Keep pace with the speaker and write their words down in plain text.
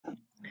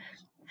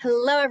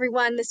Hello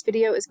everyone, this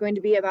video is going to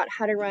be about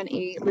how to run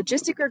a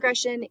logistic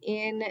regression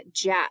in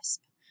JASP.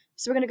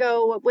 So we're going to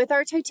go with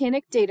our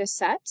Titanic data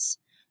set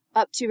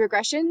up to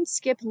regression,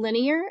 skip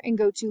linear, and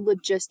go to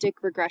logistic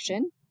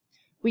regression.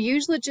 We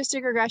use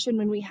logistic regression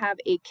when we have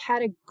a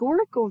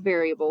categorical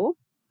variable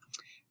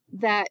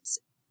that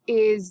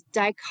is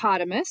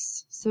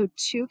dichotomous, so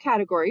two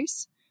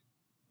categories.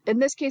 In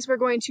this case, we're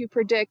going to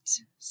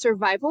predict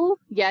survival,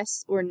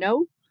 yes or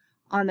no,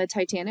 on the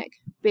Titanic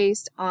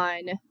based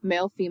on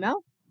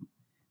male-female.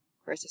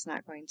 Of course, it's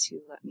not going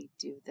to let me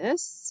do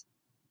this.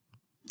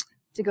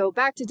 To go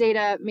back to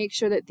data, make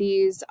sure that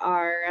these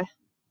are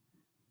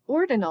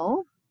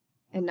ordinal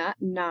and not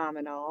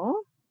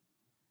nominal.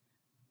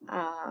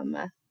 All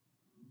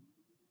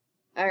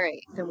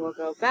right, then we'll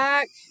go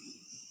back.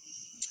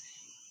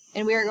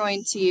 And we are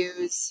going to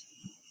use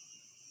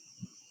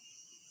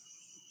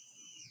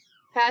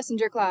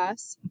passenger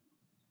class.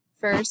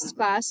 First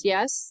class,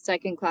 yes.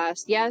 Second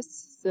class,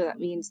 yes. So that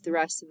means the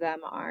rest of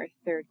them are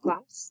third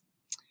class.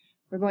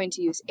 We're going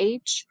to use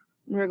H,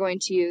 and we're going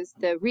to use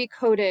the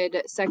recoded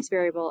sex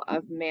variable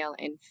of male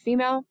and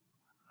female.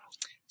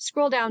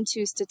 Scroll down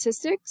to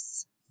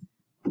statistics,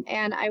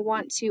 and I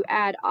want to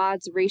add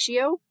odds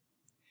ratio.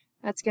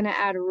 That's going to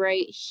add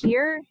right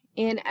here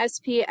in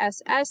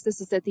SPSS.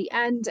 This is at the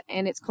end,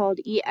 and it's called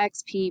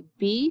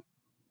EXPB.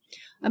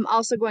 I'm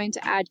also going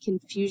to add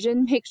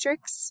confusion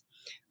matrix,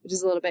 which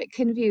is a little bit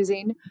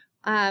confusing.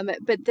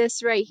 But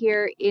this right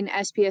here in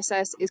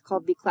SPSS is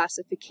called the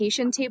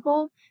classification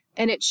table,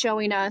 and it's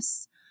showing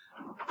us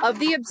of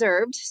the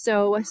observed,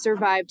 so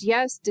survived,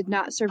 yes, did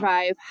not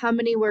survive, how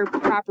many were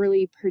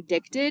properly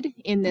predicted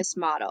in this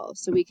model.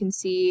 So we can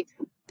see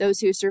those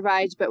who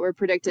survived but were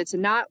predicted to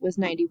not was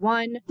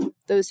 91.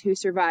 Those who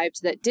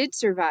survived that did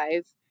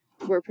survive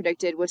were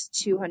predicted was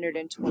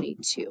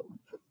 222.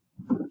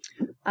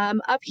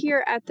 Up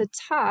here at the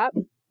top,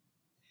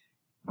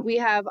 we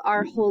have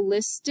our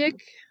holistic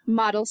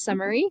model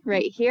summary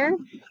right here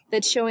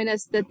that's showing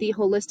us that the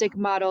holistic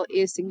model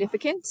is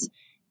significant.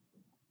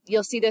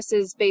 You'll see this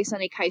is based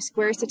on a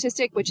chi-square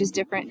statistic, which is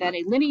different than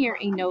a linear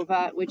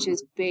ANOVA, which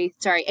is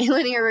based, a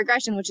linear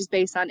regression, which is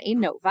based on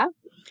ANOVA.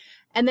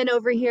 And then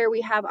over here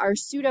we have our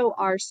pseudo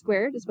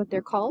R-squared is what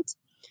they're called.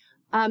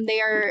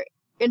 They are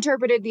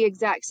interpreted the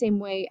exact same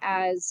way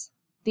as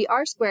the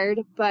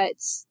R-squared, but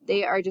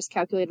they are just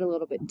calculated a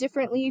little bit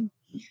differently.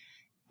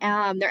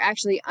 They're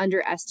actually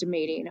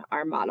underestimating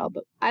our model,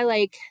 but I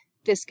like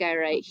this guy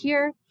right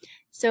here.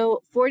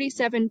 So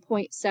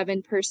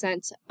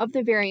 47.7% of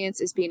the variance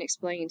is being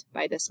explained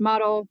by this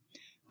model.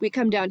 We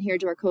come down here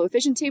to our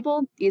coefficient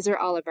table. These are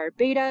all of our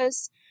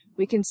betas.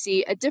 We can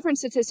see a different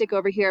statistic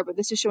over here, but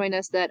this is showing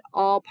us that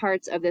all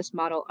parts of this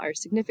model are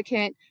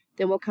significant.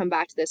 Then we'll come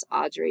back to this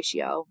odds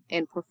ratio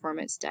and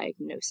performance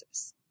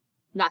diagnosis.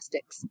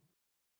 Gnostics.